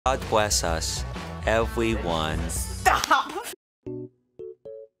God bless us, everyone. Stop!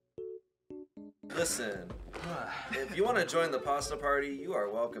 Listen, if you want to join the pasta party, you are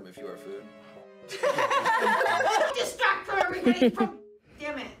welcome if you are food. Distract from everybody from...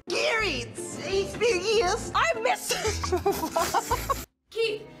 Damn it. Gary, yes. I missed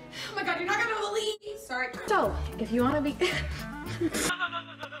Keith, oh my god, you're not gonna believe. Sorry. So, if you want to be...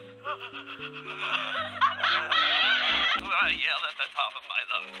 I yell at the top of my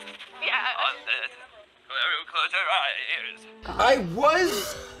lungs. Yeah. On this. Close your eyes. I was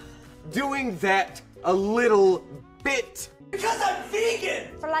doing that a little bit. Because I'm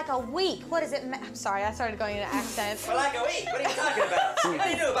vegan! For like a week. What is it? I'm sorry, I started going into accents. For like a week? What are you talking about? What do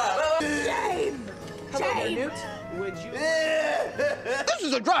you do about it? Shame! Hello, Newt. Would you? This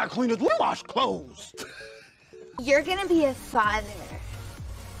is a dry cleaner. We wash clothes. You're gonna be a father.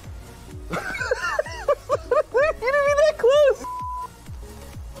 We're gonna be that close.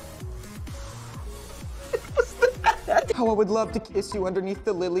 How I would love to kiss you underneath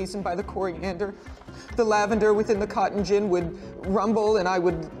the lilies and by the coriander. The lavender within the cotton gin would rumble and I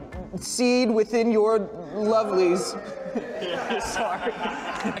would seed within your lovelies. Sorry.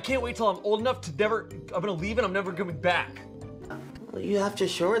 I can't wait till I'm old enough to never, I'm gonna leave and I'm never coming back. Well, you have to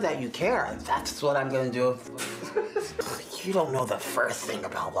show her that you care. That's what I'm gonna do. You don't know the first thing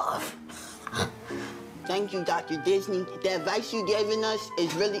about love. Thank you, Dr. Disney. The advice you gave us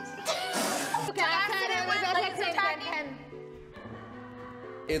is really...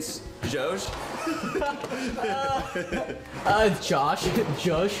 It's Josh. It's Josh.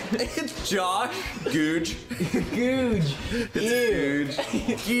 Josh. It's Josh. Googe. Googe. It's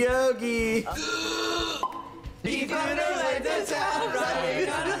Googe. Yogi.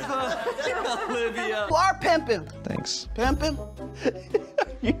 Olivia. You are pimping. Thanks. Pimping?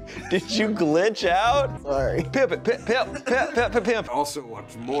 Did you glitch out? Sorry. Pimp it, pimp. Also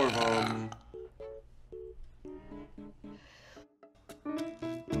watch more of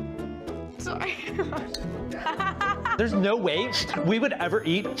Sorry. There's no way we would ever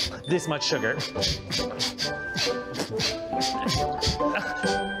eat this much sugar.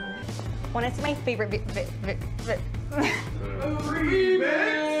 One of my favorite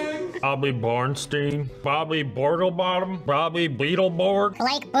Bobby Bornstein, Bobby Bortlebottom, Bobby Beetleborg.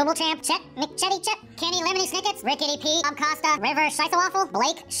 Blake Booblechamp, Chet McChetty Chip, Kenny Lemony Snickets, Rickety P, Bob Costa, River Scheisselwaffle,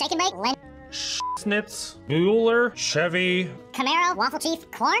 Blake Shake and Bake, Lynn Snitz, Bueller, Chevy, Camaro, Waffle Chief,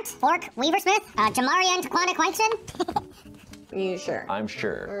 Clarence, Fork, Weaver Smith, Jamarian, Taquana Quankson. Are you sure? I'm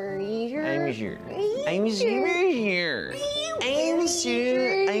sure. Are you sure? I'm sure. I'm sure. I'm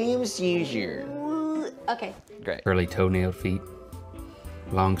sure. I'm sure. Okay. Great. Curly toenail feet,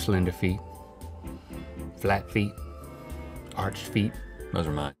 long slender feet, flat feet, arched feet. Those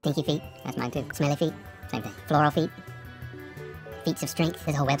are mine. Pinky feet, that's mine too. Smelly feet, same thing. Floral feet, feats of strength,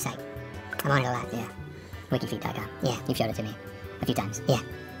 there's a whole website. I'm on it a lot, yeah. Wikifeet.com. Yeah, you've showed it to me a few times. Yeah,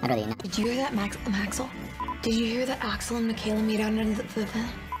 I'd rather you not. Did you hear that, Axel? Did you hear that Axel and Michaela made out under the...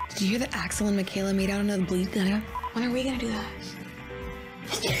 Did you hear that Axel and Michaela made out under the bleed? When are we gonna do that?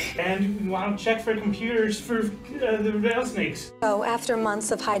 And we want to check for computers for the rattlesnakes. So, after months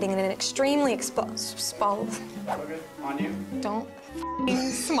of hiding in an extremely exposed... Okay, on you. Don't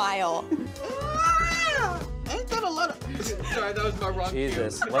smile. Ain't that a lot of... Sorry, that was my wrong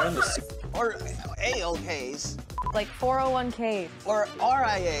Jesus, cue. learn to... Or AOKs. Like 401k. Or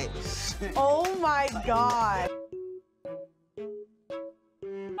RIAs. Oh my god.